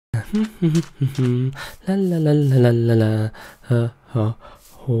La la la la la la.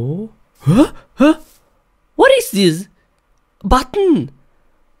 Oh. Huh? What is this? Button.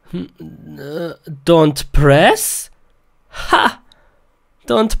 Don't press. Ha!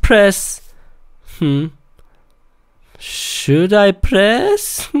 Don't press. Should I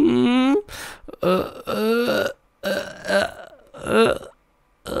press?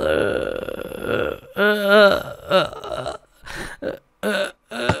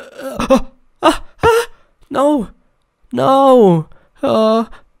 No, no.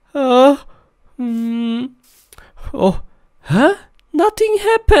 Oh, huh? Nothing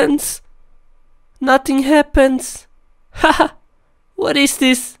happens. Nothing happens. Haha. What is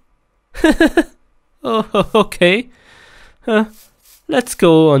this? Oh, okay. Let's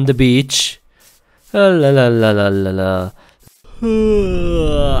go on the beach. La la la la la la.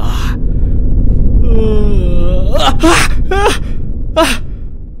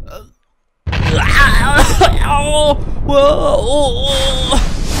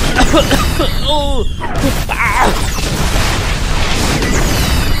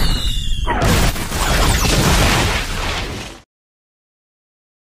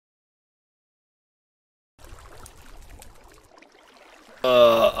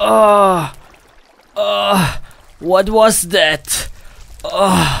 What was that?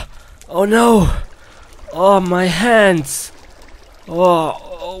 Oh no! Oh, my hands!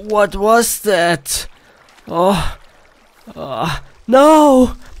 Oh, what was that? Oh,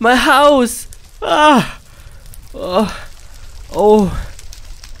 no! My house! Oh,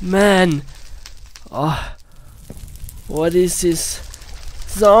 man! What is this?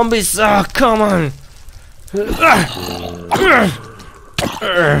 Zombies! Come on!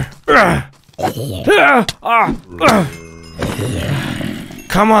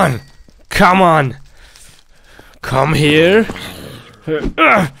 Come on! Come on! Come here!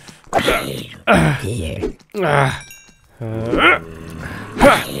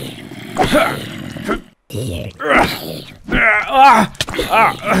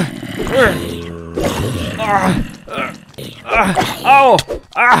 Oh!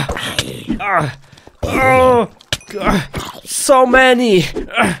 So many!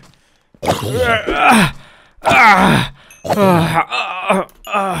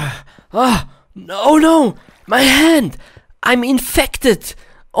 No, no! My hand! I'm infected!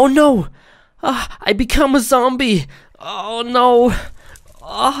 Oh no! I become a zombie! Oh no!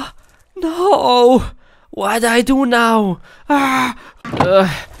 No! What do I do now? The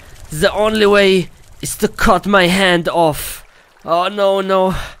only way is to cut my hand off. Oh no,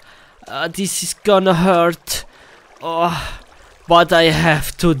 no! This is gonna hurt. But I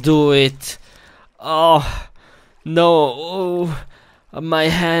have to do it. Oh no! My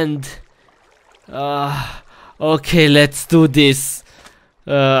hand. Okay, let's do this.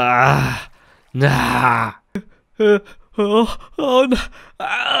 Nah. Oh no.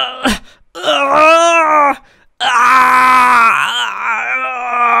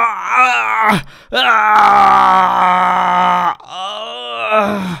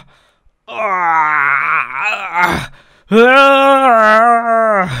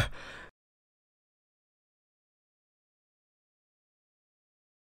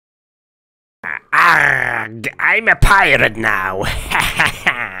 I'm a pirate now.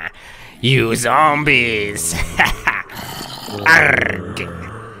 You zombies. Arg.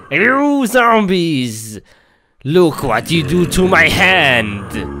 You zombies. Look what you do to my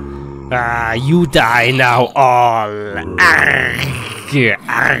hand. You die now all. Arg.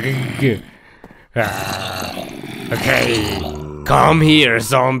 Arg. Okay. Come here,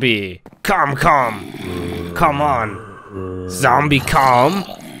 zombie. Come. Come on. Zombie, come.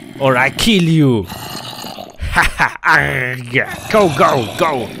 Or I kill you. Go.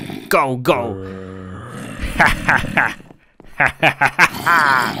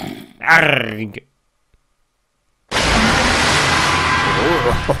 Arg.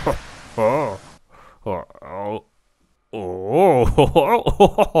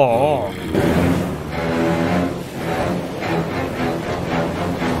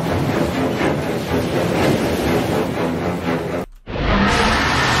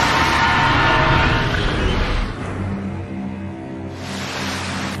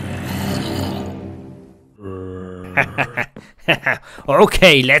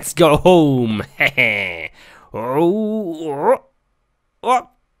 Okay, let's go home.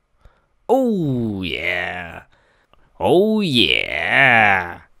 Oh yeah. Oh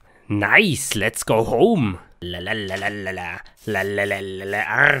yeah. Nice, let's go home. La la la la la la la la la la la.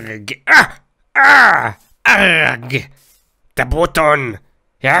 Arg. Arg. The button.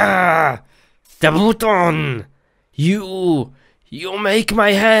 Yeah. The button. You You make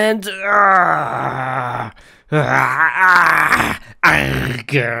my hand.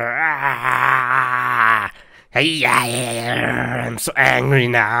 I'm so angry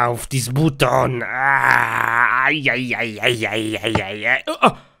now of this button.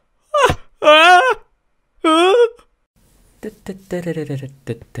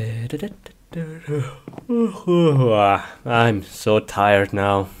 I'm so tired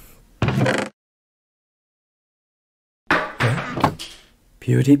now.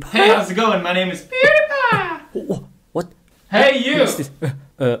 PewDiePie? Hey, how's it going? My name is PewDiePie! What? Hey, you! What's this?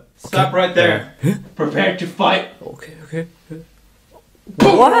 Stop right there. Prepare to fight. Okay, okay.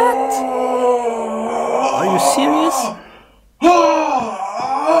 What? Are you serious?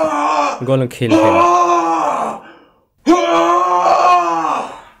 I'm gonna kill him.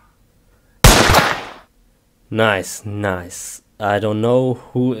 Nice, nice. I don't know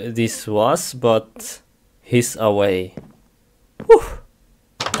who this was, but he's away. Whew.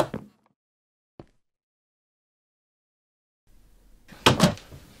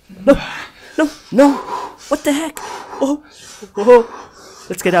 No, no, no! What the heck? Oh, oh,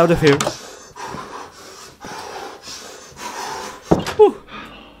 let's get out of here. Whew.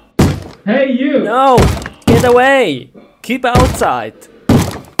 Hey, you! No! Get away! Keep outside!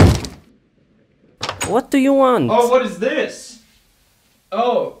 What do you want? Oh, what is this?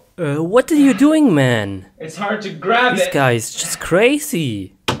 Oh, What are you doing, man? it's hard to grab This it. guy is just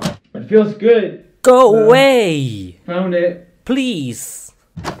crazy. It feels good. Go away! Found it. Please!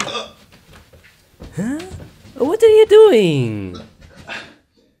 Huh? What are you doing?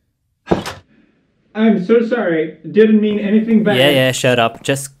 I'm so sorry. Didn't mean anything bad. Yeah, shut up.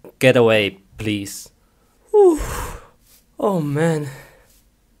 Just get away, please. Whew. Oh man.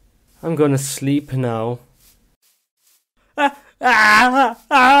 I'm gonna sleep now.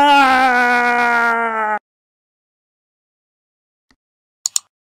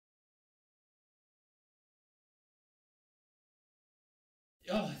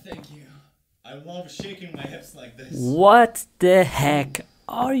 Oh, thank you. I love shaking my hips like this. What the heck?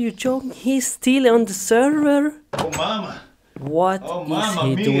 Are you joking? He's still on the server? Oh, mama. What Oh, is Mamma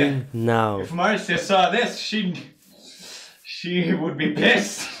he Mia. doing now? If Marcia saw this, she would be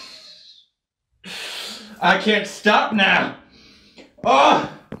pissed. I can't stop now.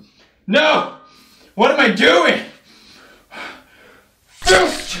 Oh, no. What am I doing?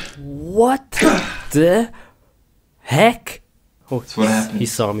 What the heck? Oh, That's what happened. he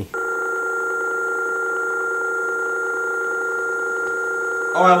saw me.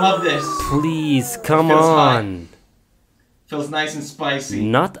 Oh, I love this. Please, come feels hot. on. Feels nice and spicy.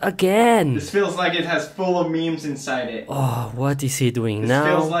 Not again. This feels like it has full of memes inside it. Oh, what is he doing This now?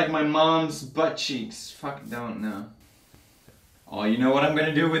 feels like my mom's butt cheeks. Fuck, don't know. Oh, you know what I'm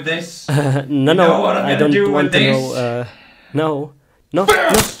gonna do with this? No, know no, what I'm I gonna don't do want with to this? know. No, no,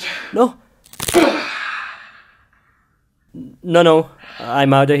 Burst! no, no, no,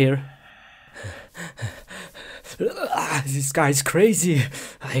 I'm out of here. This guy's crazy.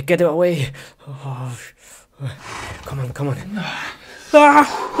 I get away. Oh, come on, come on.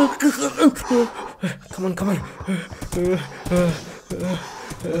 Come on, come on.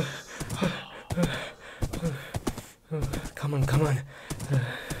 Come on, come on.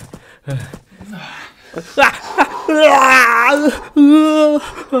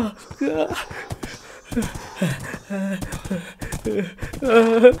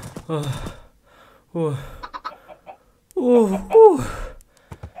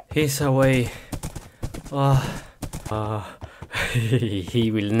 He's away.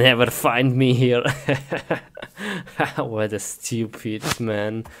 He will never find me here. What a stupid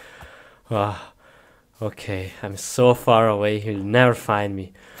man. Okay, I'm so far away, he'll never find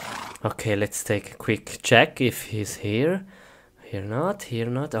me. Okay, let's take a quick check if he's here. Here not, here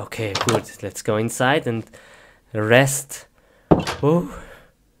not. Okay, good. Let's go inside and rest. Oh,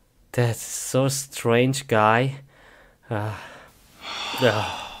 that's so strange guy. Oh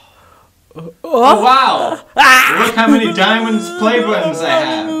wow! Look how many diamonds play buttons I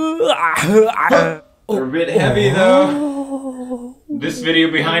have. They're a bit heavy though. This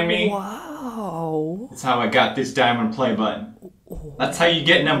video behind me, Wow. that's how I got this diamond play button. That's how you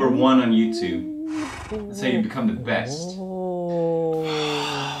get #1 on YouTube. That's how you become the best.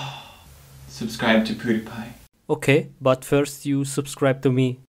 Subscribe to PewDiePie. Okay, but first you subscribe to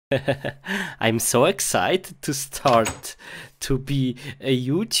me. I'm so excited to start to be a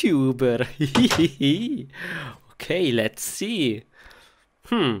YouTuber. Okay, let's see.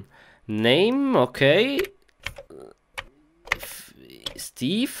 Name, okay.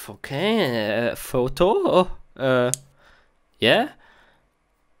 Steve, okay. Photo, yeah.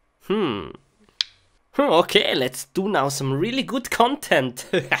 Okay, let's do now some really good content.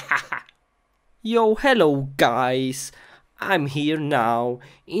 Yo, hello guys. I'm here now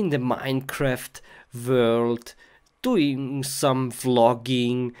in the Minecraft world doing some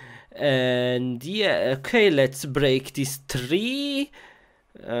vlogging, and yeah, okay, let's break this tree.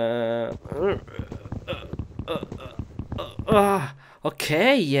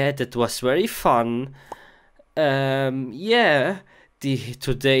 Okay, yeah, that was very fun. Yeah,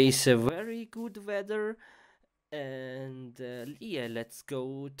 today is a very good weather, and yeah, let's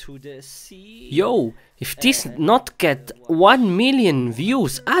go to the sea. Yo, if this not get 1 million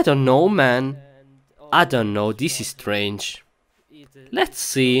views, I don't know, man. I don't know, this is strange. Let's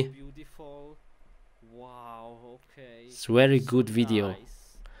see. Wow, okay. It's very good video.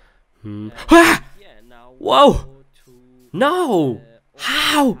 Ah! Whoa! No!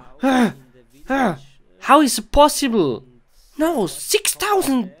 How? How is it possible? No,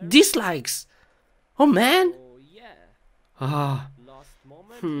 6,000 dislikes. Oh man.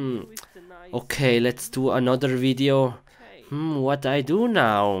 Okay, let's do another video. What I do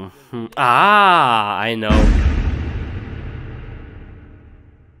now? I know.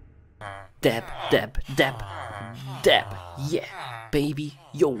 Dab, dab, dab, dab. Yeah, baby.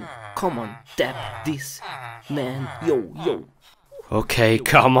 Yo, come on, dab this, man. Yo, yo. Okay,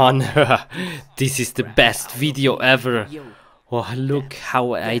 come on. This is the best video ever. Oh, look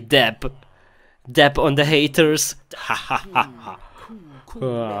how I dab. Dab on the haters.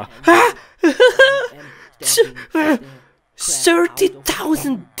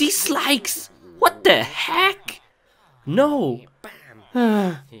 30,000 dislikes. What the heck? No.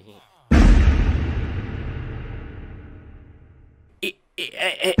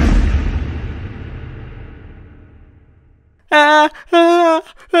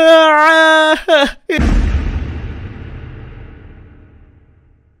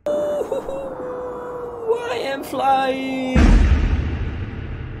 I am flying.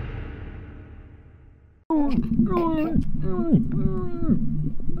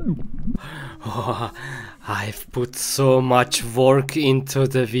 Oh, I've put so much work into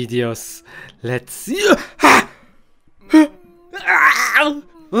the videos. Let's see.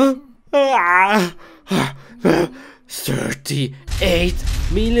 38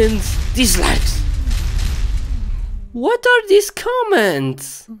 million dislikes. What are these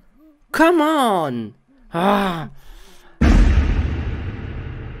comments? Come on.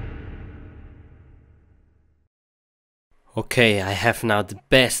 Okay, I have now the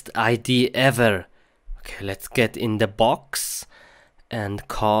best idea ever. Okay, let's get in the box and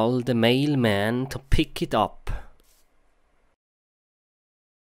call the mailman to pick it up.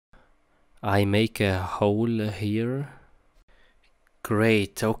 I make a hole here.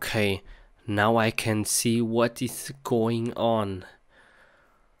 Great, okay. Now I can see what is going on.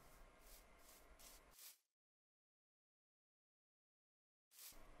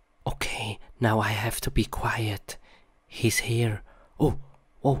 Okay, now I have to be quiet. He's here. Oh,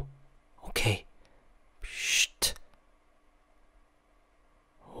 okay. Shh.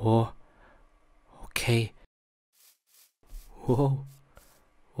 Oh, okay. Whoa.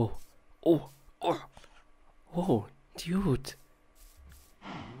 Oh, dude.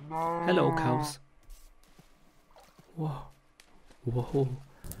 Hello, cows. Whoa.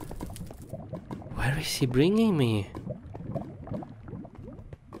 Where is he bringing me?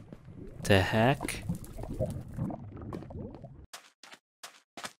 The heck?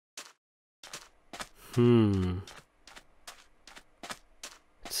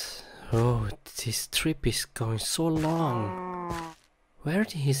 Oh, this trip is going so long. Where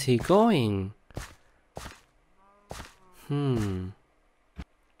is he going?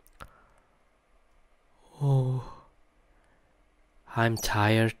 Oh, I'm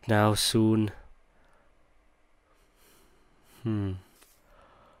tired now soon. I'm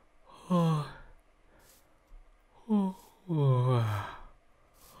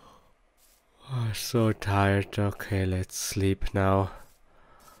so tired. Okay, let's sleep now.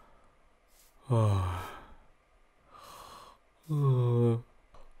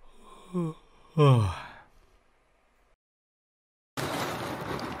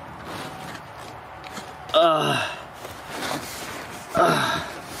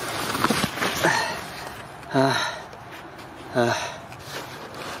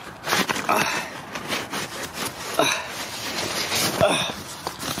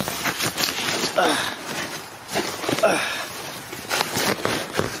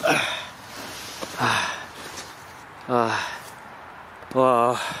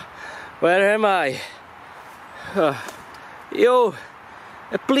 Wow, where am I? Yo,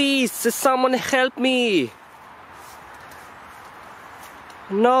 please, someone help me.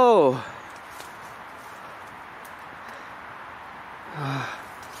 No.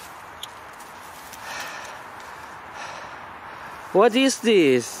 What is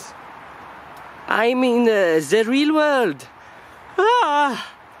this? I'm in the real world.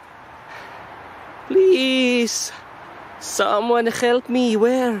 Please, someone help me.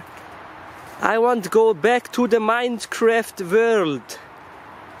 Where? I want to go back to the Minecraft world.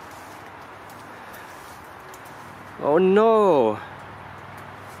 Oh no.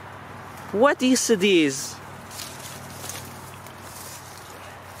 What is this?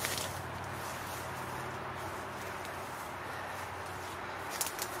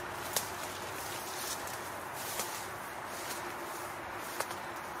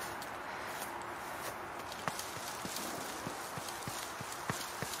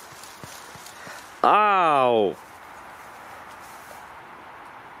 Ow!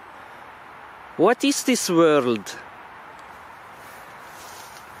 What is this world?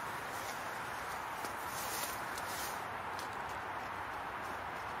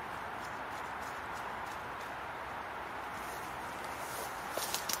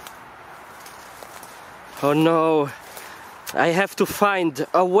 Oh no, I have to find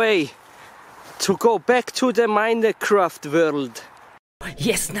a way to go back to the Minecraft world.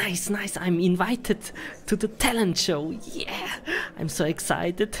 Yes, nice, nice. I'm invited to the talent show. Yeah, I'm so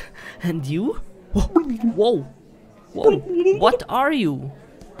excited. And you? Whoa, whoa, whoa. What are you?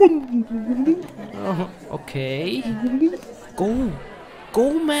 Okay. Go,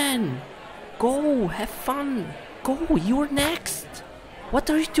 go, man. Go, have fun. Go, you're next. What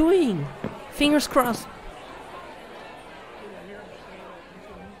are you doing? Fingers crossed.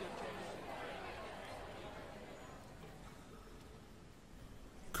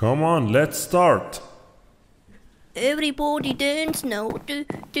 Come on, let's start. Everybody dance now, do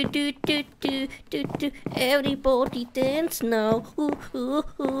do do do do do do. Everybody dance now. Ooh, ooh,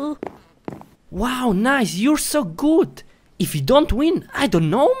 ooh. Wow, nice, you're so good. If you don't win, I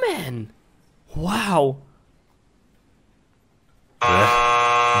don't know, man. Wow.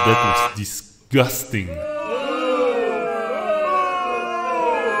 That was disgusting.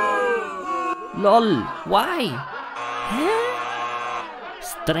 Lol, why? Huh?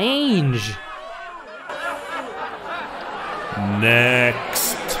 Strange.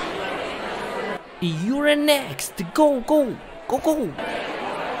 Next. You're next. Go, go, go, go.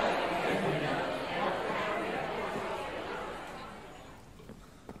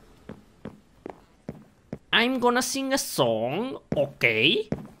 I'm gonna sing a song, okay?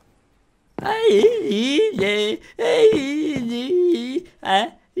 Why?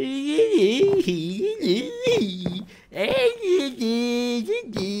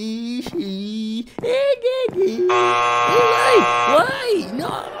 No!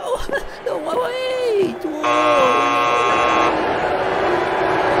 No, wait! Whoa.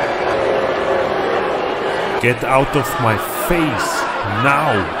 Get out of my face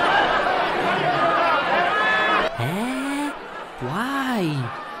now. Huh? Why?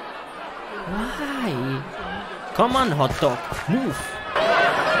 Why? Come on, hot dog, move!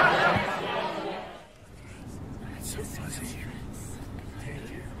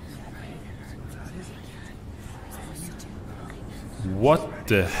 What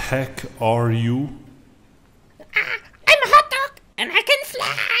the heck are you? I'm a hot dog and I can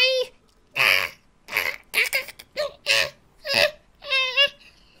fly.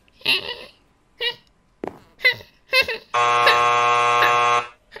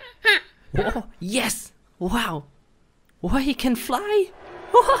 Oh, yes! Wow! Why he can fly?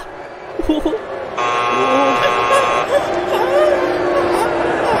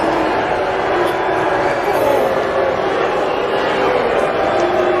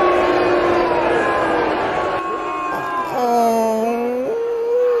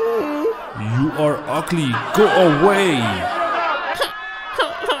 You are ugly. Go away.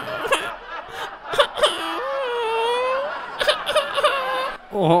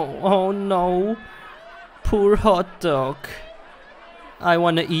 Oh no. Poor hot dog. I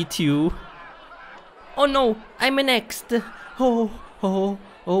wanna eat you. Oh no, I'm next. Oh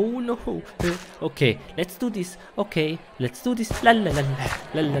no. Okay, let's do this. Okay, let's do this. La la la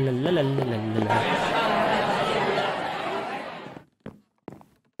la la la la la la la la.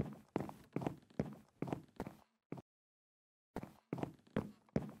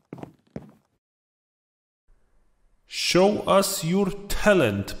 Show us your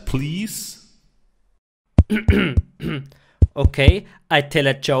talent, please. Okay, I tell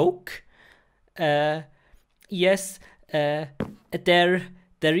a joke. Yes, there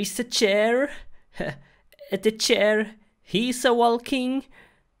is a chair. The chair, he's a walking.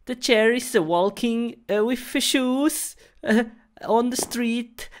 The chair is walking with shoes. on the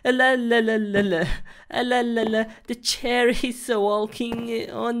street. La la la la la. La la la. The chair is walking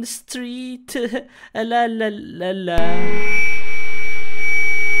on the street. La la la la.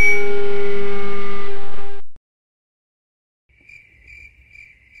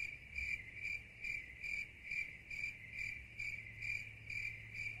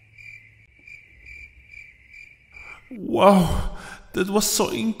 Wow, that was so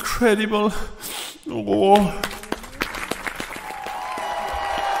incredible. Oh.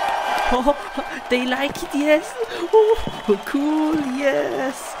 Oh, they like it, yes. Oh, cool,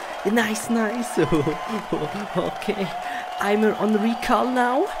 yes. Nice, nice. Okay, I'm on recall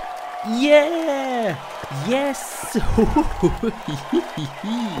now. Yeah, yes.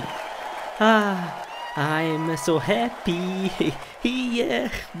 I'm so happy. Yeah,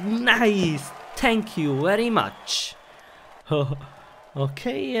 nice. Thank you very much.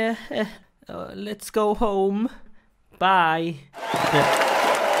 Okay, let's go home. Bye.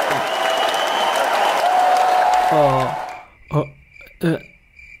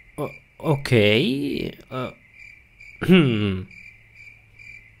 Okay.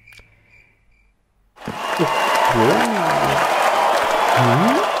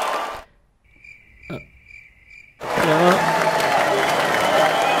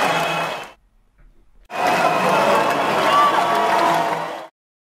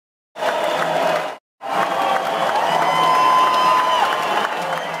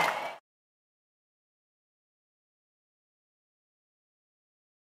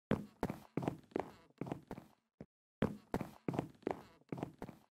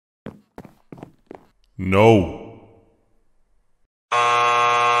 No.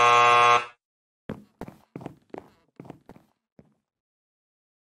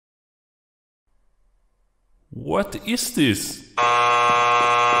 What is this?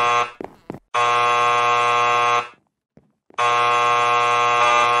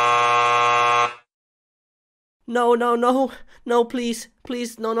 No, no, no, no, please,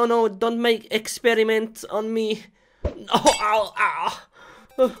 please, no, no, no, don't make experiments on me. Oh, ow, ow.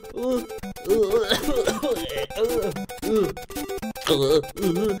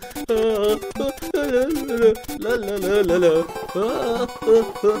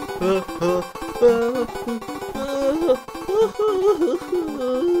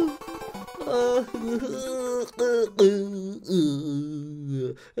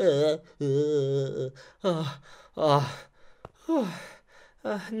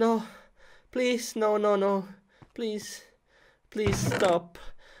 No, please, no, no, no, please, please stop.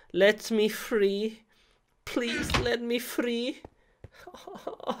 Let me free. Please let me free.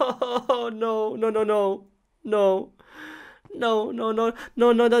 Oh no, no, no, no, no, no, no, no,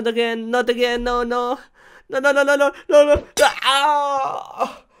 no, no, not again, not again, no, no, no, no, no, no, no, no, no.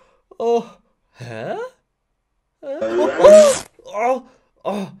 Ah! Oh, huh? Oh,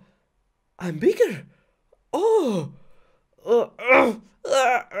 oh, I'm bigger. Oh,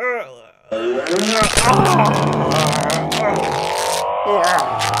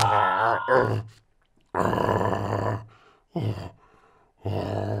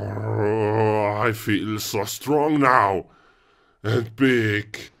 I feel so strong now and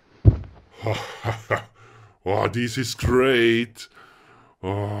big. Oh, this is great.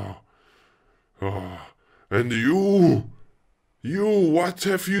 Oh, and you, what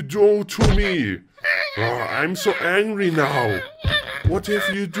have you done to me? I'm so angry now. What have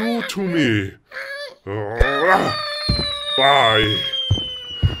you done to me? Bye.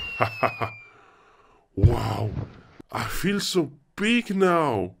 Wow, I feel so big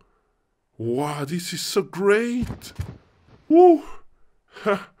now. Wow, this is so great. Woo.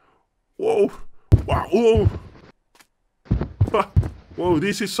 Whoa. Wow. Whoa. Whoa,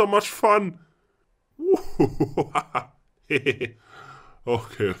 this is so much fun.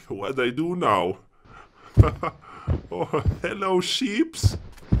 Okay, what do I do now? Oh, hello, sheeps.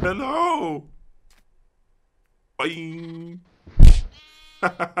 Hello. Bye.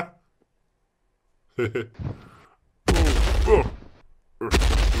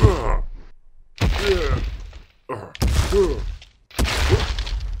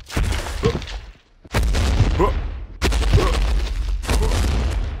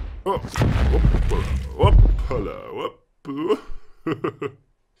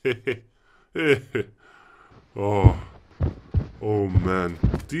 Oh man,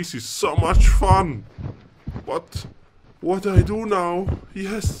 this is so much fun. What do I do now?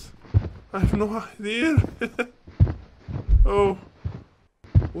 Yes, I have no idea. Oh,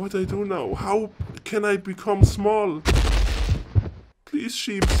 what I do now? How can I become small? Please,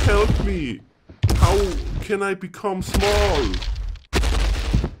 sheep, help me. How can I become small?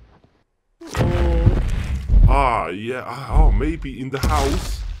 Oh, Ah, yeah. Oh, maybe in the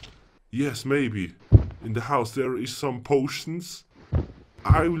house. Yes, maybe. In the house there is some potions.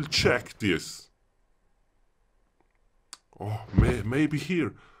 I will check this. Oh, maybe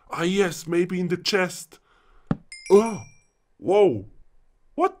here. Ah, yes, maybe in the chest. Oh, whoa.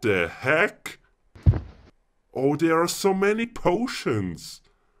 What the heck? Oh, there are so many potions.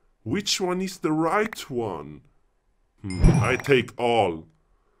 Which one is the right one? I take all.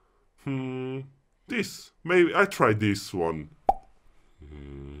 This. Maybe I try this one.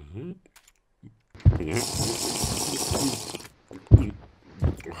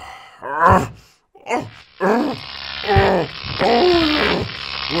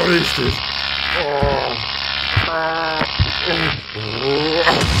 What is this?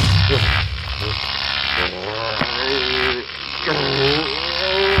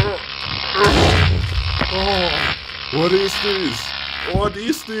 What is this? What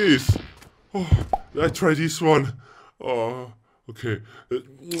is this? Oh, I try this one. Oh, okay.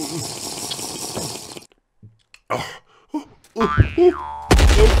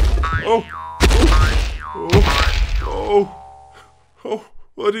 Oh,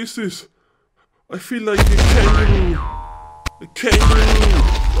 what is this? I feel like a kangaroo. A kangaroo.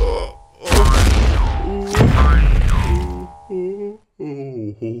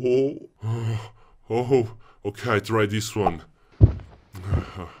 Oh, okay, I try this one.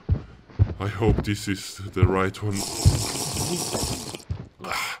 I hope this is the right one.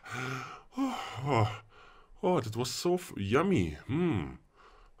 Oh, that was so yummy.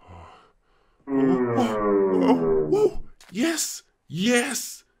 Oh, yes,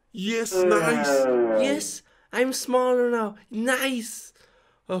 yes, yes, nice. Yes, I'm smaller now. Nice.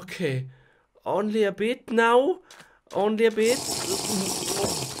 Okay, only a bit now. Only a bit.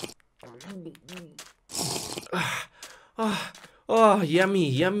 Oh, yummy,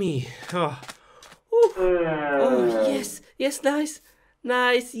 yummy. Oh, yes, yes, nice,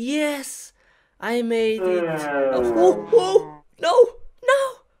 nice, yes. I made it. Oh, no.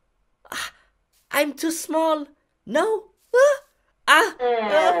 I'm too small. No. No.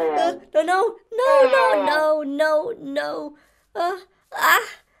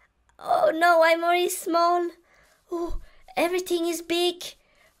 Oh no, I'm already small. Oh, everything is big.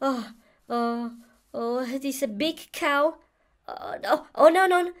 It is a big cow. No.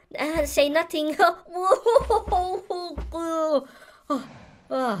 Say nothing.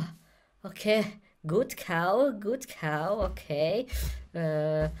 Okay, good cow. Okay.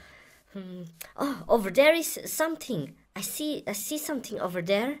 Over there is something. I see something over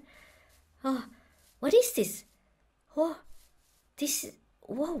there. Oh, what is this? Oh,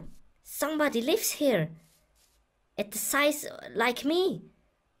 whoa, somebody lives here. At the size like me.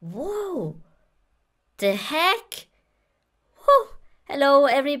 Whoa, the heck? Whoa, hello,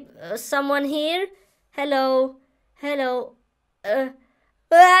 someone here? Hello.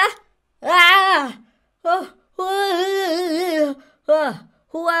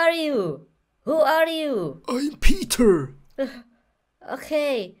 Who are you? I'm Peter.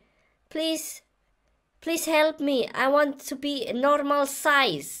 Okay, please help me. I want to be a normal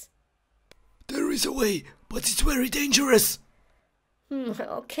size. There is a way, but it's very dangerous.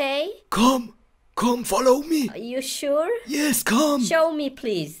 Okay. Come, follow me. Are you sure? Yes, come. Show me,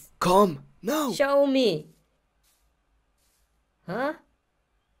 please. Come, now. Show me. Huh?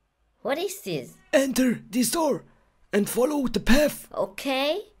 What is this? Enter this door and follow the path.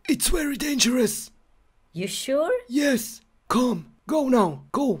 Okay. It's very dangerous. You sure? Yes. Come, go now.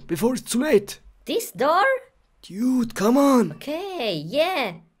 Go before it's too late. This door? Dude, come on. Okay,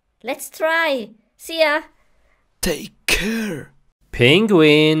 yeah. Let's try. See ya. Take care.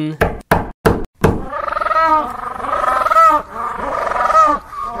 Penguin.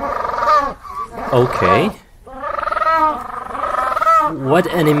 Okay. What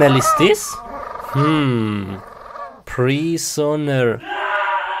animal is this? Prisoner.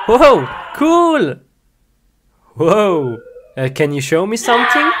 Whoa, cool. Whoa. Can you show me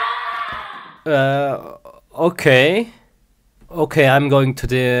something? Okay. Okay, I'm going to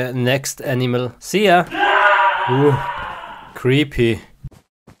the next animal. See ya. Ooh, creepy.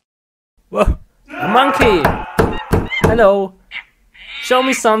 Whoa, a monkey. Hello. Show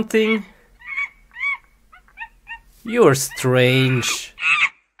me something. You're strange.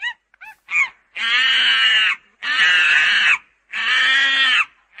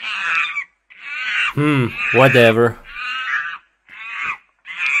 Whatever.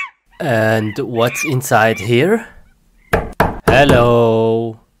 And what's inside here?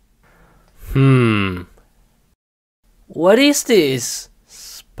 Hello. What is this?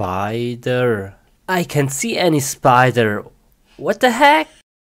 Spider. I can't see any spider. What the heck?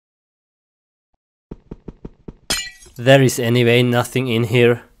 There is anyway nothing in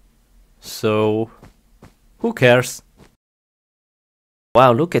here. So, who cares?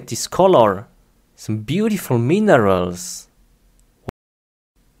 Wow, look at this color. Some beautiful minerals.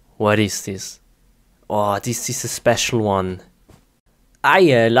 What is this? Oh, this is a special one.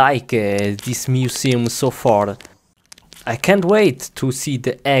 I like this museum so far. I can't wait to see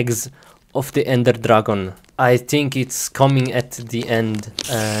the eggs of the Ender Dragon. I think it's coming at the end,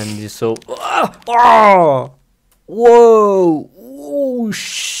 and so... Oh! Whoa! Oh,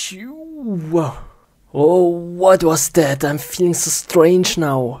 shoo! Oh, what was that? I'm feeling so strange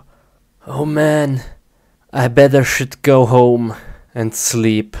now. Oh man, I better should go home and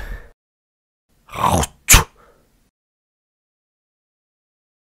sleep.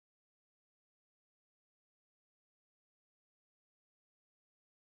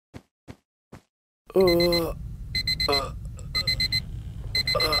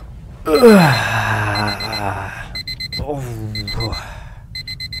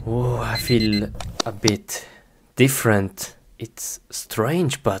 Oh, I feel a bit different. It's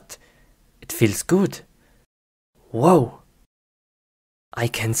strange, but it feels good. Whoa! I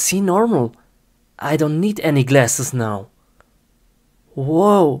can see normal. I don't need any glasses now.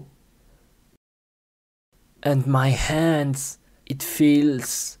 Whoa! And my hands, it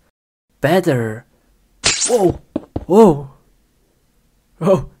feels better. Whoa! Whoa!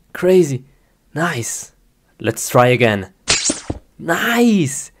 Oh, crazy. Nice. Let's try again.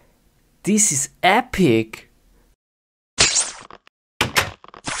 Nice! This is epic.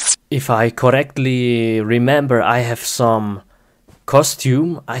 If I correctly remember, I have some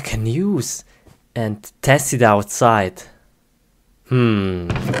costume I can use and test it outside.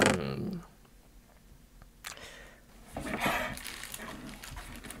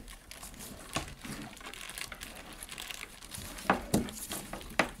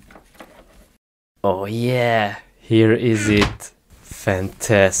 Oh yeah, here is it.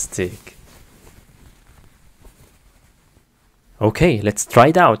 Fantastic. Okay, let's try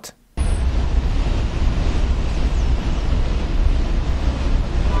it out.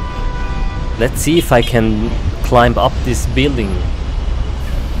 Let's see if I can climb up this building.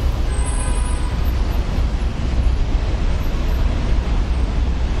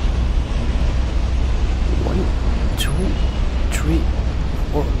 1, 2, 3,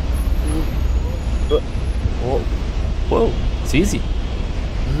 4. Whoa, whoa, it's easy.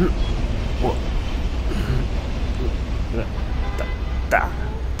 Whoa.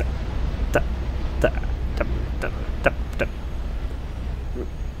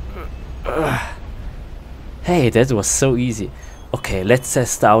 Hey, that was so easy. Okay, let's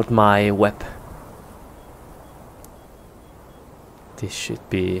test out my web. This should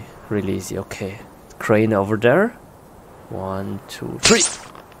be really easy. Okay, crane over there. 1, 2, 3.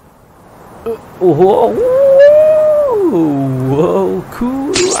 Whoa, whoa,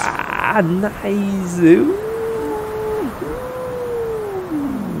 cool. Ah, nice.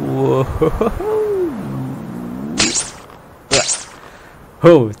 Whoa.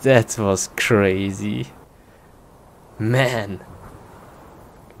 Oh, that was crazy. Man,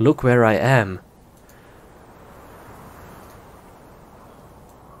 look where I am.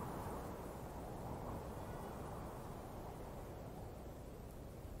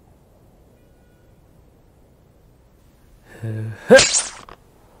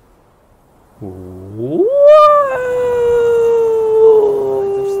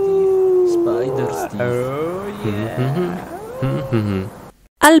 Spider Steve. Oh yeah.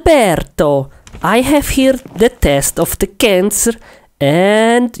 Alberto, I have here the test of the cancer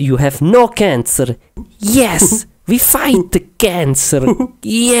and you have no cancer. Yes, we fight the cancer.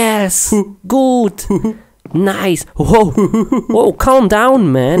 Yes, good. Nice. Whoa, whoa, calm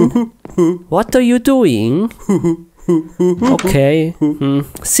down, man. What are you doing? Okay,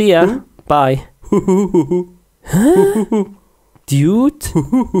 see ya. Bye. Huh? Dude?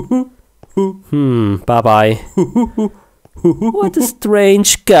 Bye-bye. What a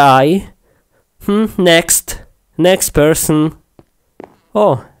strange guy. Next person.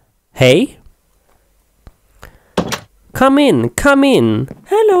 Oh, hey. Come in.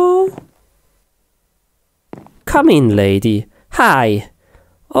 Hello. Come in, lady. Hi.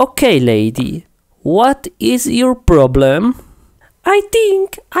 Okay, lady. What is your problem? I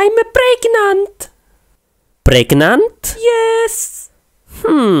think I'm pregnant. Pregnant? Yes.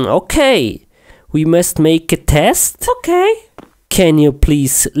 Okay. We must make a test. Okay. Can you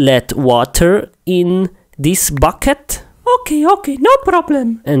please let water in this bucket? Okay, no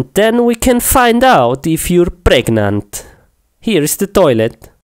problem. And then we can find out if you're pregnant. Here is the toilet.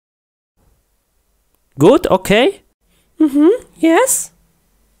 Good, okay? Yes.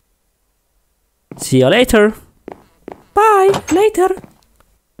 See you later. Bye. Later.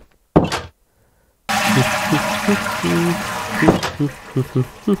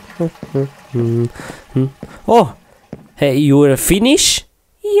 Oh, hey, you're finished?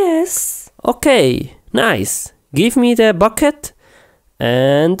 Yes. Okay, nice. Give me the bucket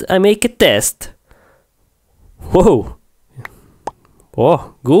and I make a test. Whoa.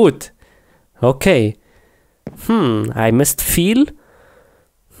 Oh, good. Okay. I must feel.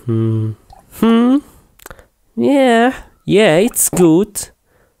 Yeah, it's good.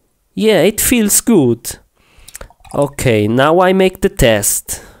 Yeah, it feels good. Okay, now I make the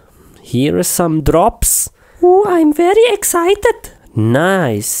test. Here are some drops. Oh, I'm very excited.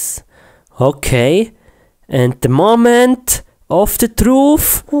 Nice. Okay, and the moment of the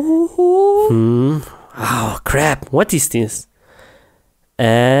truth. Oh, crap, what is this?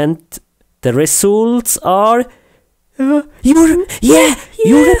 And the results are...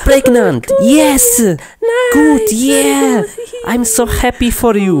 You're pregnant. Yes. Nice. Good, yeah. I'm so happy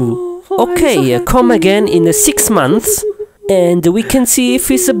for you. Okay, come again in 6 months and we can see if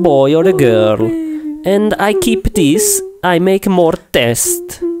it's a boy or a girl. And I keep this. I make more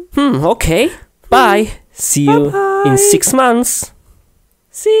tests. Okay. Bye. See you in 6 months.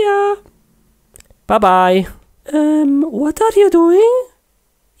 See ya. Bye-bye. What are you doing?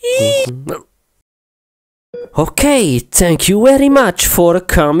 Okay, thank you very much for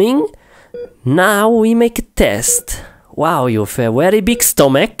coming. Now we make a test. Wow, you have a very big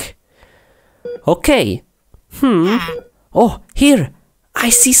stomach. Okay. Oh, here. I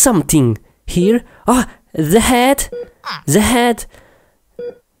see something. Here. Oh, the head. The head.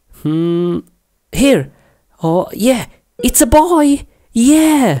 Here. Oh, yeah. It's a boy.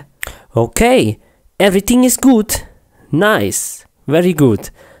 Yeah. Okay. Everything is good. Nice. Very good.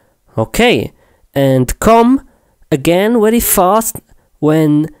 Okay. And come again very fast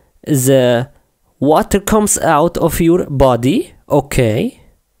when the water comes out of your body. Okay.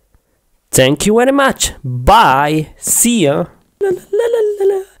 Thank you very much. Bye. See ya. La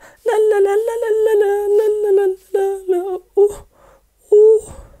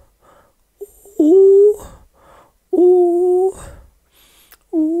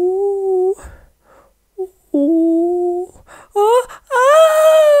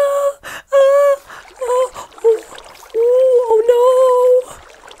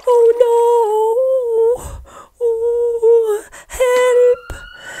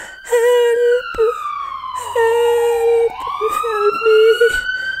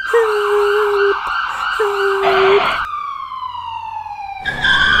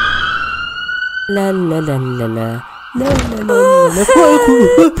la la la la la la la.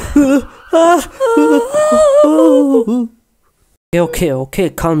 Okay,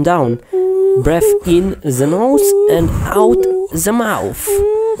 calm down. Breath in the nose and out the mouth.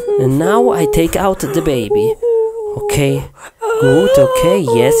 And now I take out the baby. Okay, good, okay,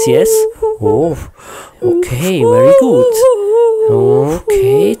 yes. Oh, okay, very good.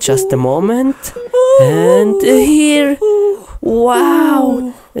 Okay, just a moment. And here.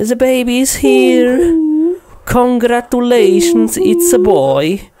 Wow, the baby is here. Congratulations, it's a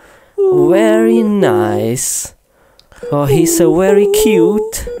boy. Very nice. Oh, he's so very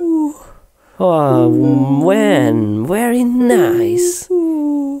cute. Oh, man, very nice.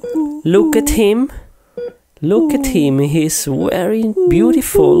 Look at him. Look at him, he's very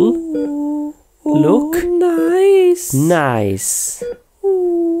beautiful. Look. Nice.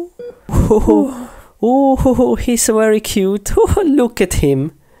 Oh, he's very cute. Oh, look at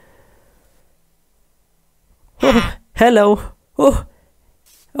him. Oh, hello.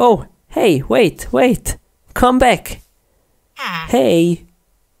 Oh, hey, wait. Come back. Hey,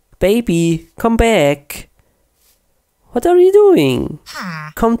 baby, come back. What are you doing?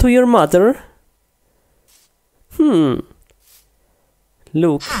 Come to your mother.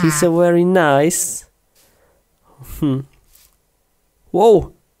 Look, he's a very nice.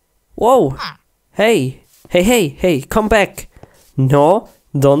 Whoa. Hey, come back. No,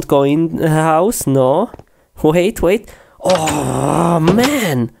 don't go in the house, no. Wait. Oh,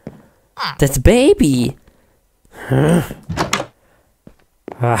 man. That's baby.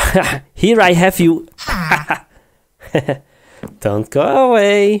 Here I have you. Don't go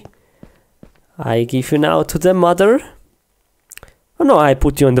away. I give you now to the mother. Oh no, I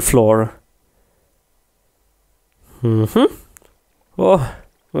put you on the floor. Oh,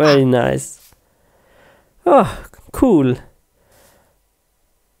 very nice. Oh, cool.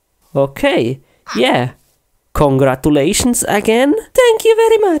 Okay, yeah. Congratulations again. Thank you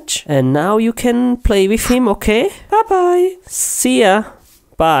very much. And now you can play with him, okay? Bye-bye. See ya.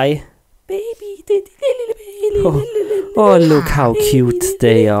 Bye. Baby. Oh, look how cute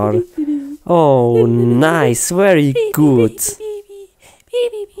they are. Oh, nice, very good.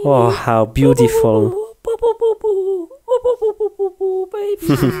 Oh, how beautiful.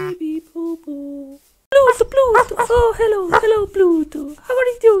 Pluto. Oh, hello, Pluto. How are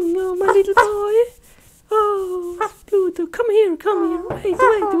you doing, oh, my little boy? Oh, Pluto, come here.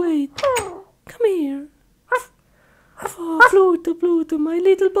 Wait. Come here. Oh, Pluto, my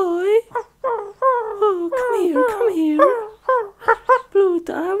little boy. Oh, come here.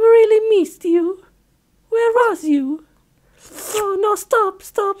 Pluto, I really missed you. Where was you? Oh, no, stop,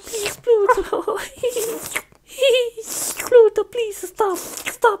 please, Pluto. Pluto, please, stop.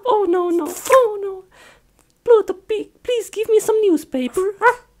 Oh, no. Pluto, please give me some newspaper.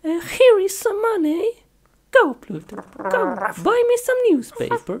 Here is some money. Go, Pluto, go. Buy me some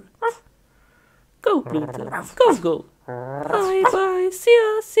newspaper. Go, Pluto, go. Bye. See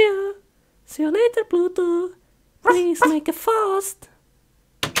ya. See you later, Pluto. Please make it fast.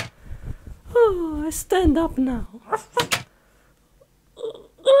 Oh, I stand up now.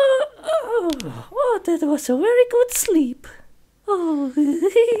 Oh, that was a very good sleep. Oh,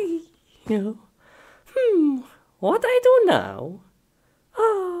 what I do now?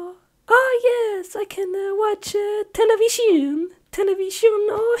 Yes, I can watch television.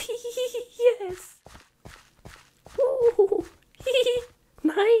 Oh, yes. Oh,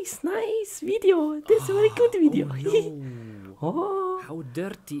 nice video. This is a very good video. Oh, How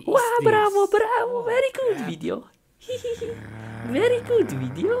dirty is wow, this? bravo. Very good video. Very good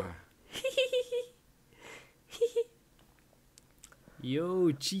video.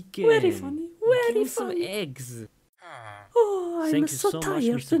 Yo, chicken. Very funny. Give me some eggs. Oh, I'm Thank you so so much, tired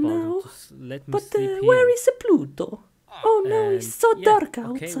Mr. Baldwin, now. to let me But sleep here. where is Pluto? Oh no, And it's so yeah, dark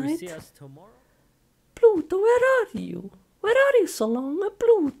okay, outside. we see us tomorrow. Pluto, where are you? Where are you so long,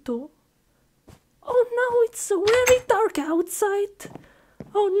 Pluto? Oh no, it's very dark outside.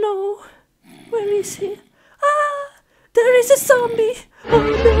 Oh no, where is he? Ah, there is a zombie. Oh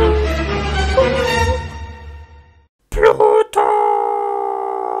no. Oh. Pluto!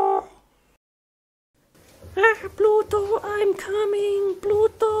 Ah, Pluto, I'm coming.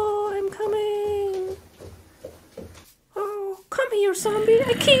 Oh, come here, zombie.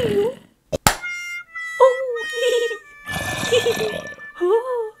 I kill you. Oh,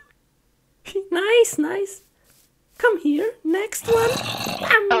 oh. Nice. Come here. Next one.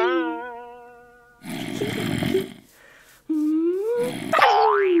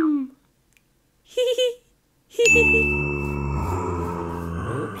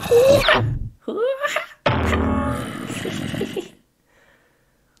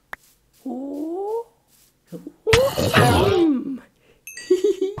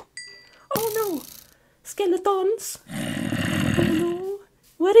 Oh no, skeletons. Oh no,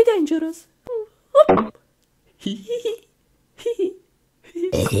 very dangerous.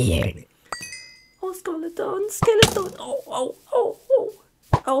 Oh, skeleton.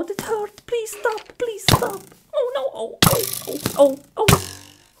 Oh, that hurt. Please stop. Oh no. Oh.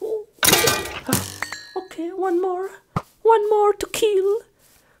 Okay, one more to kill.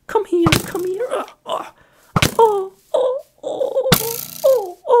 Come here. Oh.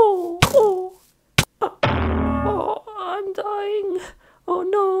 Oh, I'm dying. Oh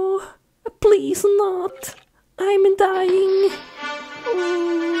no. Please not. I'm dying.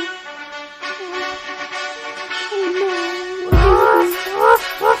 Oh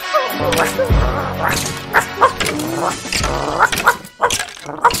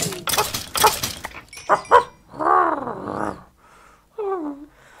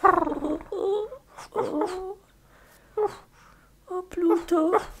Oh,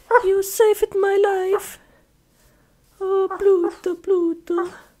 Pluto, you saved my life. Oh, Pluto.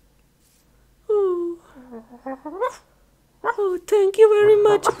 Oh, thank you very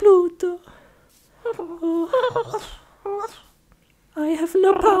much, Pluto. Oh, I have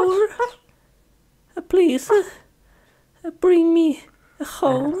no power. Please, bring me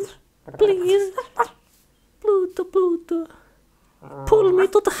home. Please. Pluto. Pull me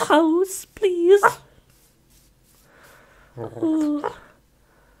to the house, please. Oh.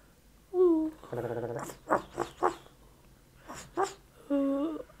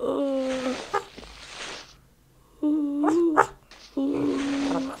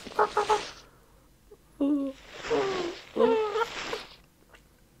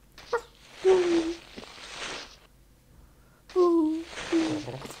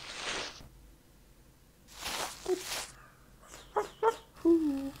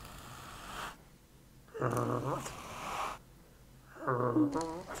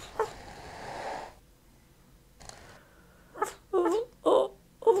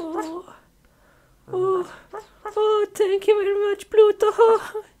 Oh, thank you very much, Pluto.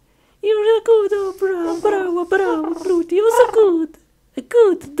 You're Bravo, bravo, Pluto. You're so good. A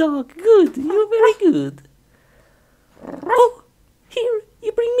good dog. Good. You're very good. Oh, here.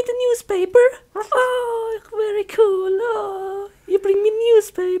 You bring me the newspaper. Oh, very cool. Oh, you bring me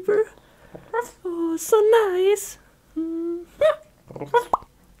newspaper. Oh, so nice.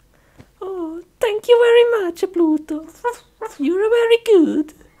 Oh, thank you very much, Pluto. You're very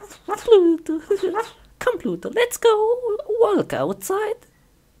good. Pluto. Come, Pluto, let's go walk outside.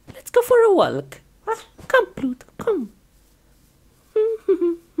 Let's go for a walk. Come, Pluto, come.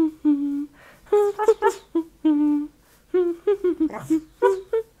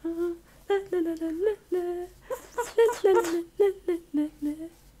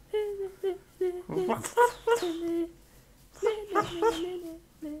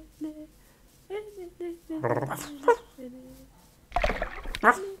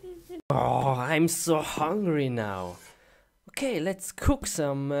 Oh, I'm so hungry now. Okay, let's cook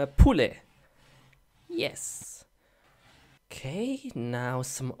some poulet. Yes. Okay, now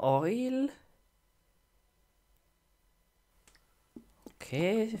some oil.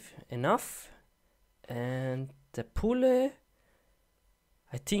 Okay, enough. And the poulet.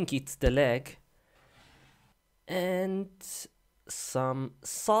 I think it's the leg. And some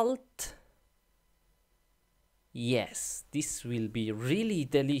salt. Yes, this will be really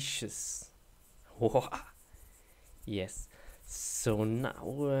delicious. Yes. So now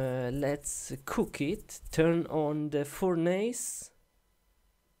let's cook it. Turn on the furnace.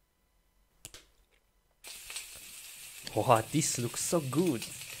 Oh, this looks so good.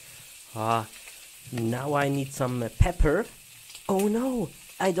 Now I need some pepper. Oh no,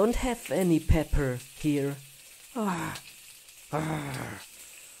 I don't have any pepper here. Oh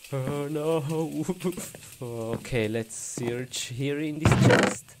no. Okay, let's search here in this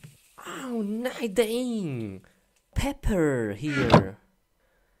chest. Oh, dang. Pepper here.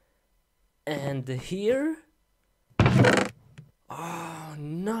 And here. Oh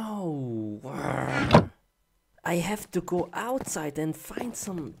no. I have to go outside and find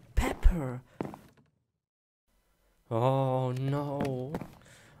some pepper. Oh no.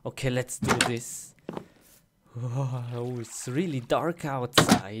 Okay, let's do this. Oh, it's really dark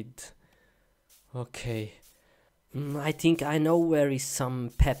outside. Okay. I think I know where is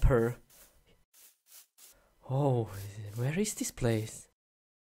some pepper. Oh, where is this place?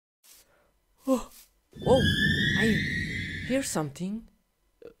 Oh, I hear something.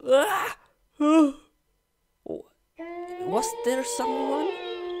 Oh, was there someone?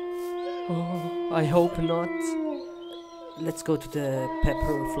 Oh, I hope not. Let's go to the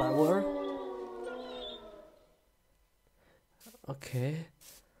pepper flower. Okay.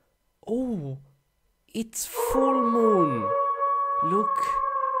 Oh, it's full moon. Look.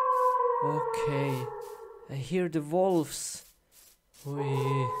 Okay. I hear the wolves.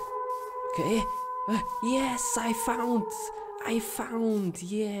 Okay. Yes, I found.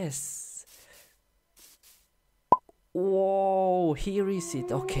 Yes. Whoa, here is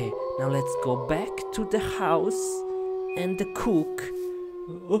it. Okay, now let's go back to the house and cook.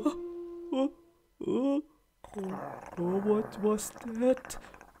 Oh, what was that?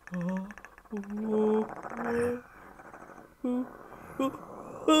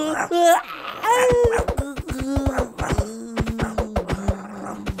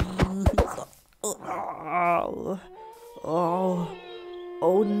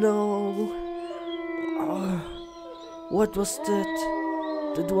 Oh no. What was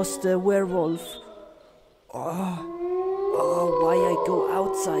that? That was the werewolf. Why I go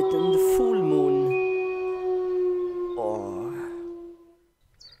outside in the full moon?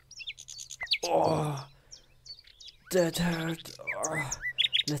 That hurt.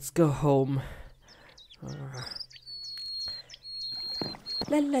 Let's go home.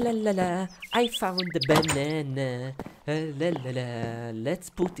 La la la la la, I found the banana. La la la, let's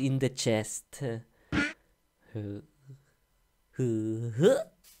put in the chest.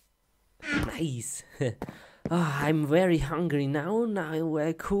 Nice. I'm very hungry now. Now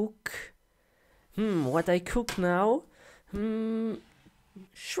I cook. What I cook now?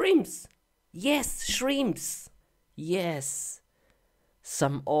 Shrimps. Yes, shrimps. Yes.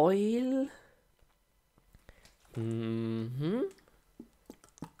 Some oil.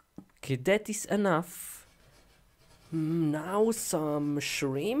 Okay, that is enough. Now some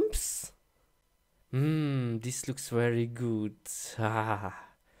shrimps. This looks very good.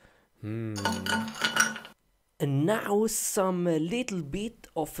 And now some little bit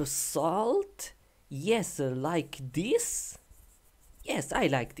of salt. Yes, like this. Yes, I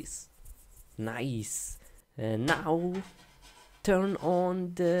like this. Nice. Now turn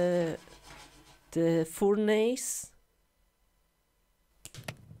on the furnace.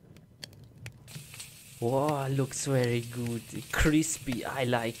 Oh, looks very good. Crispy, I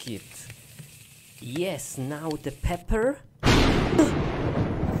like it. Yes, now the pepper.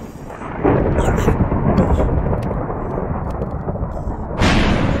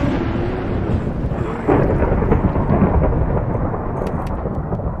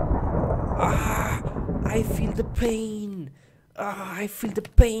 I feel the pain. I feel the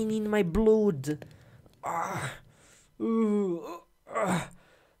pain in my blood.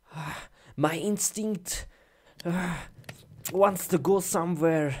 My instinct wants to go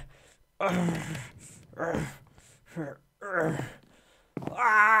somewhere.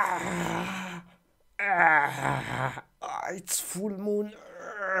 It's full moon.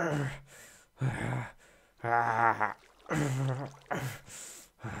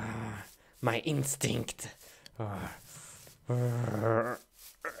 My instinct.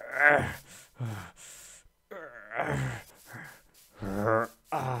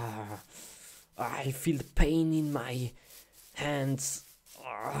 I feel the pain in my hands.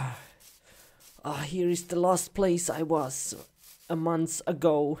 Here is the last place I was a month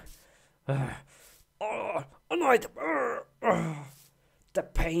ago. Oh no, the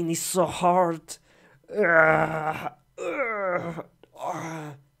pain is so hard. The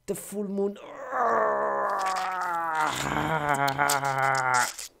full moon.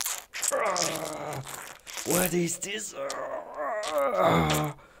 What is this?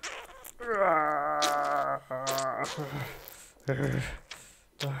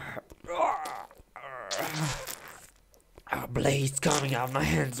 Blades coming out my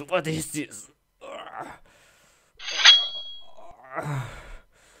hands. What is this?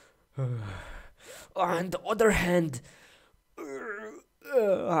 On the other hand,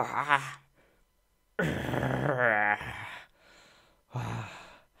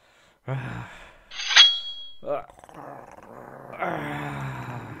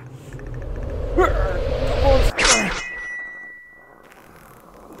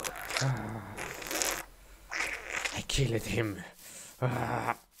 I killed him.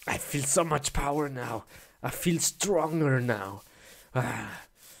 I feel so much power now. I feel stronger now. I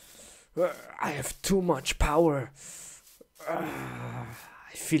have too much power. I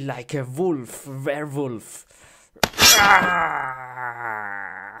feel like a wolf, werewolf.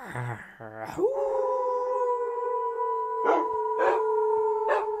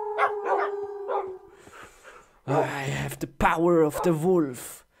 I have the power of the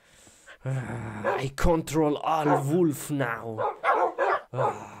wolf. I control all wolf now.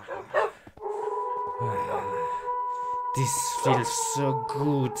 This feels so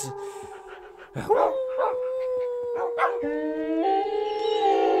good.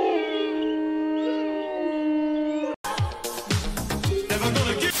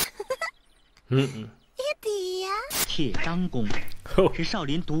 Mm-mm. 铁章功是少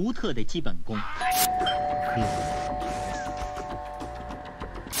林独特的基本功。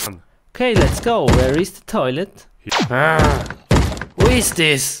 Okay, let's go. Where is the toilet? Who is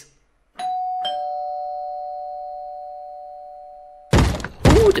this?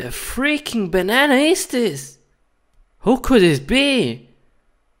 Who the freaking banana is this? Who could it be?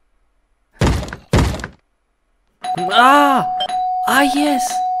 Yes.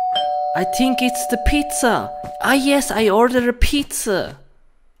 I think it's the pizza. Yes, I ordered a pizza.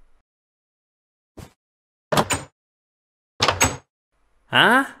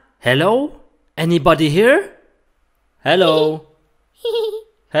 Huh? Hello? Anybody here? Hello?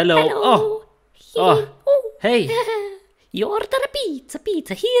 Hello? Oh, hey. You ordered a pizza.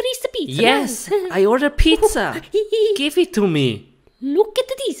 Here is the pizza. Yes, I ordered pizza. Give it to me. Look at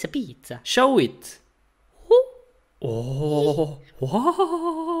this pizza. Show it. Oh,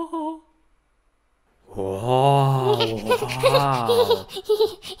 wow. Wow.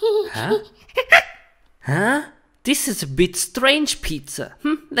 Huh? Huh? This is a bit strange pizza.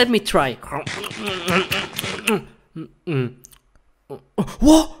 Let me try.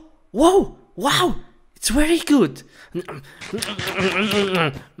 Whoa! Whoa! Wow! It's very good.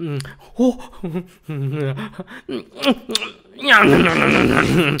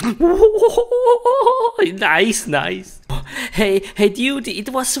 Nice, nice. Hey, dude, it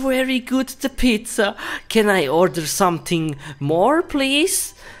was very good, the pizza. Can I order something more,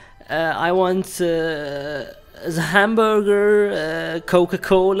 please? I want a hamburger,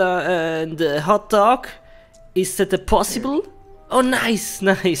 Coca-Cola, and a hot dog. Is that possible? Oh, nice,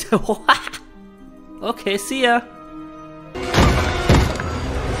 nice. Okay, see ya.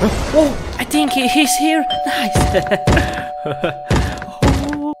 Oh, I think he's here. Nice.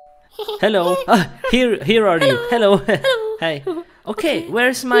 Hello. Here are you. Hello. Hey. Okay,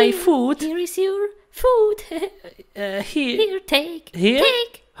 where's my food? Here is your food. Here. Here, take. Here?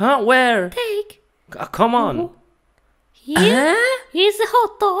 Take. Huh? Where? Take. Come on. Here is a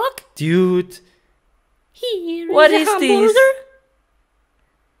hot dog. Dude. Here What is is a hamburger. this?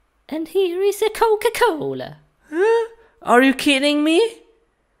 And here is a Coca-Cola. Are you kidding me?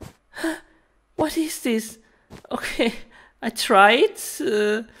 What is this? Okay, I try it.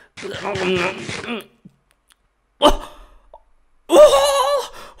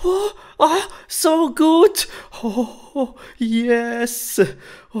 So good. Oh, yes.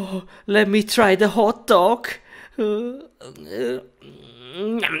 Oh, let me try the hot dog.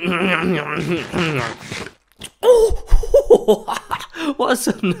 Oh, was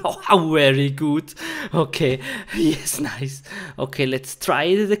very good. Okay, yes, nice. Okay, let's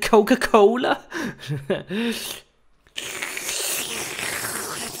try the Coca-Cola.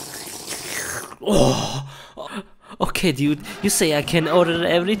 Oh, okay, dude. You say I can order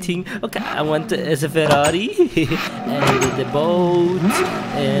everything. Okay, I want the Ferrari and the boat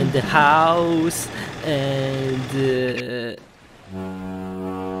and the house and.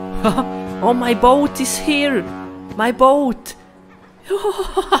 Oh, my boat is here. My boat.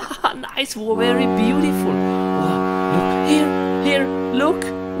 Nice, very beautiful. Oh, look here, look.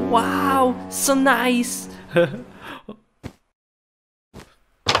 Wow, so nice.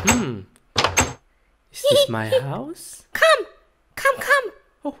 Is this my house? Come.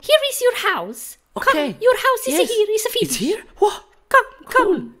 Oh. Here is your house. Okay. Come, your house is Yes. here. It's a fish. It's here? What? Come.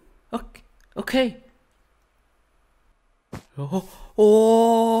 Cool. Okay. Oh,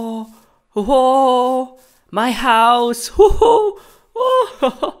 my house. Oh.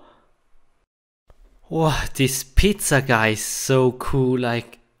 Wow, this pizza guy is so cool. I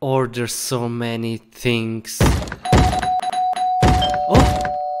order so many things. Oh,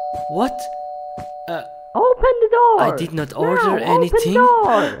 what? Open the door. I did not order anything. Open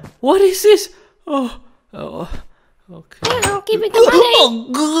door. What is this? Oh, okay. Now, give me the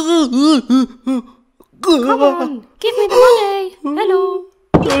money. Come on, give me the money. Hello.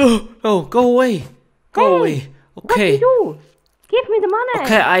 Oh, go away. Go away. Okay. What do you do? Give me the money.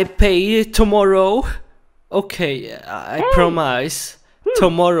 Okay, I pay tomorrow. Okay, I promise.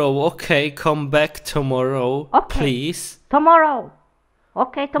 Tomorrow, okay, come back tomorrow, Okay. please. Tomorrow.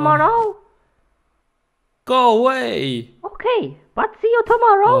 Okay, tomorrow. Go away. Okay, but see you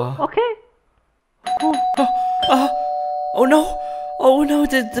tomorrow. Okay. Oh no,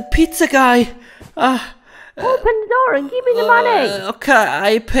 the pizza guy. Open the door and give me the money. Okay,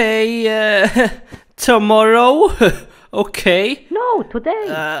 I pay tomorrow. Okay. No, today.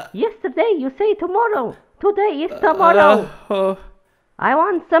 Yesterday you say tomorrow. Today is tomorrow. I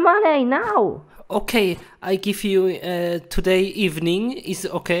want the money now. Okay, I give you today evening. Is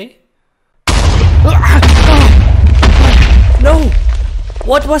okay? No!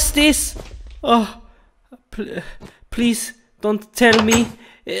 What was this? Oh, please don't tell me.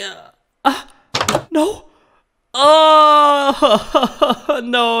 No! Oh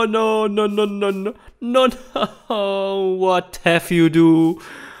no! What have you do?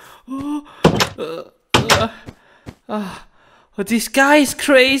 This guy is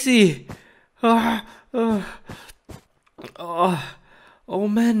crazy. Oh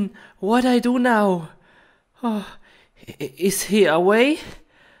man, what I do now? Is he away?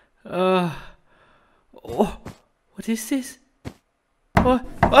 Oh, what is this?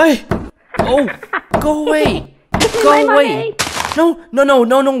 Hey! Oh, go away! Go away! No,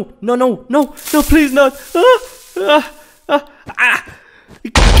 please not!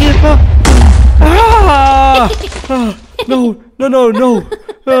 Give up! No!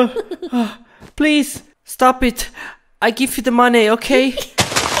 Please stop it! I give you the money, okay?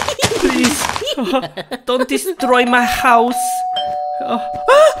 Please, don't destroy my house.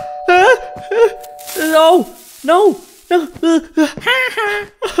 No. No,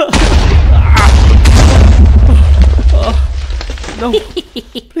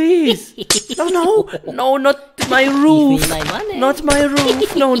 please. No, not my roof. my money. Not my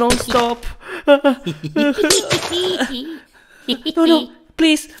roof. No, stop. No,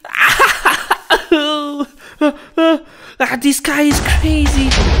 please. This guy is crazy.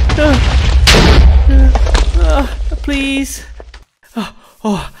 Please.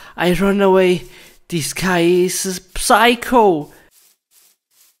 I run away. This guy is a psycho.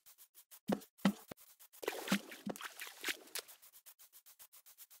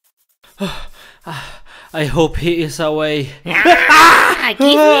 I hope he is away. Give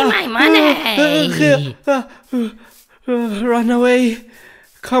me my money. Run away.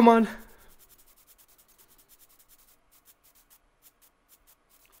 Come on.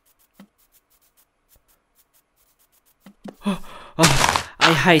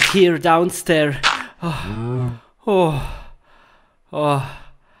 I hide here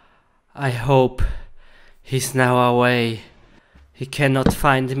I hope he's now away. He cannot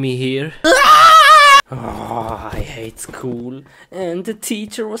find me here. Oh, I hate school. And the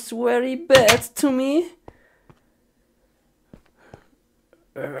teacher was very bad to me.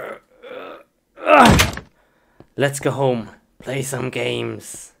 Let's go home. Play some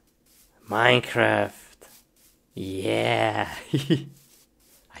games. Minecraft. Yeah.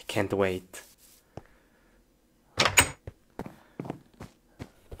 I can't wait.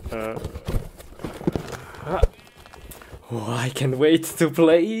 Oh, I can't wait to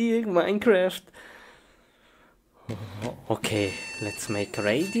play Minecraft. Okay, let's make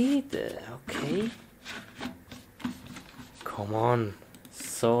ready. Okay. Come on.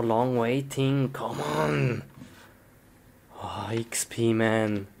 So long waiting. Come on. Oh, XP,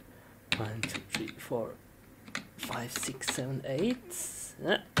 man. 1, 2, 3, 4, 5, 6, 7, 8.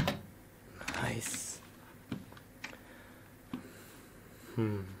 Nice.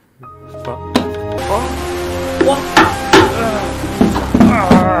 What?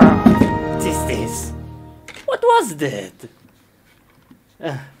 What is this? What was that?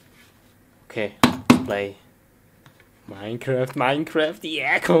 Okay, play. Minecraft,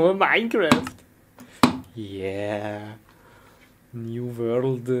 yeah, come on, Minecraft. Yeah. New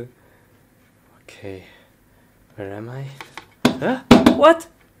world. Okay. Where am I? Huh? What?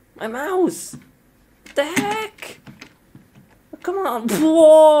 My mouse! What the heck? Come on.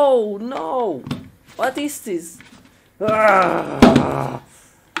 Whoa, no. What is this? Wow,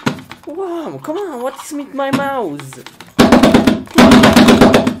 come on, what is with my mouse?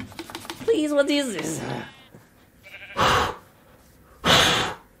 Please, what is this?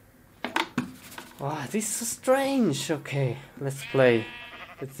 Oh, this is so strange. Okay, let's play.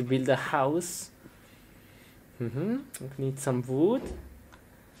 Let's build a house. We need some wood.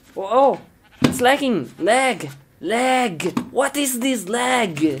 Oh, it's lagging. Lag. What is this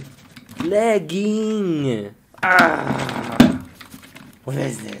lag? Lagging. What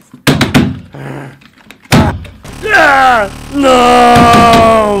is this?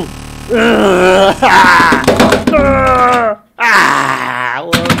 No!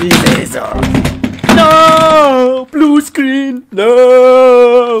 What is this? No! Blue screen!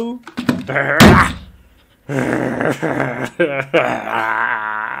 No!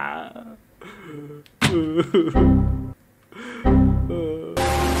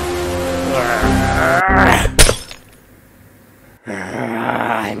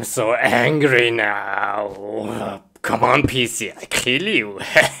 I'm so angry now. Come on, PC, I kill you.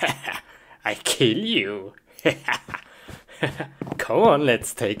 I kill you. Come on,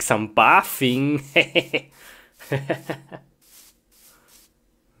 let's take some bathing.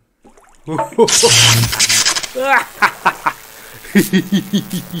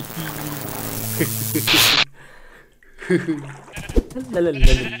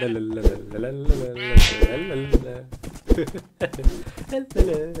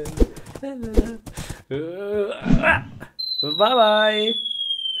 Bye-bye.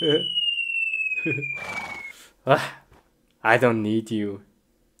 I don't need you.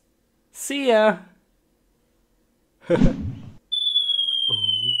 See ya.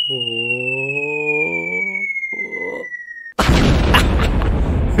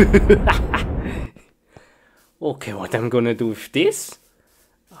 Okay, what I'm gonna do with this?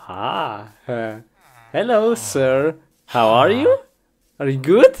 Hello, sir. How are you? Are you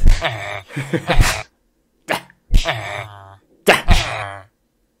good?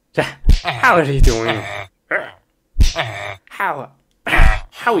 How are you doing?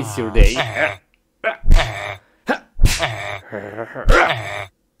 How is your day?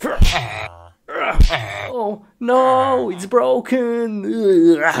 Oh no, it's broken.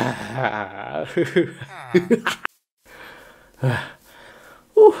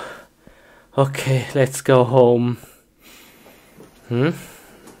 Okay, let's go home.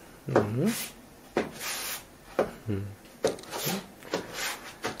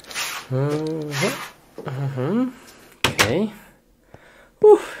 Okay.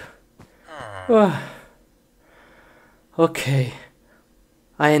 Okay.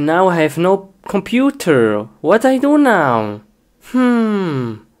 I now have no computer. What I do now?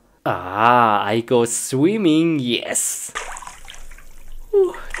 I go swimming, yes.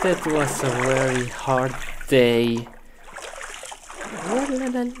 That was a very hard day.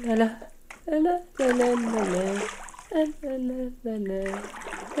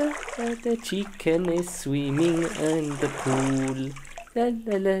 The chicken is swimming in the pool.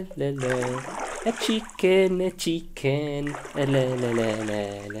 A chicken, la la la la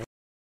la.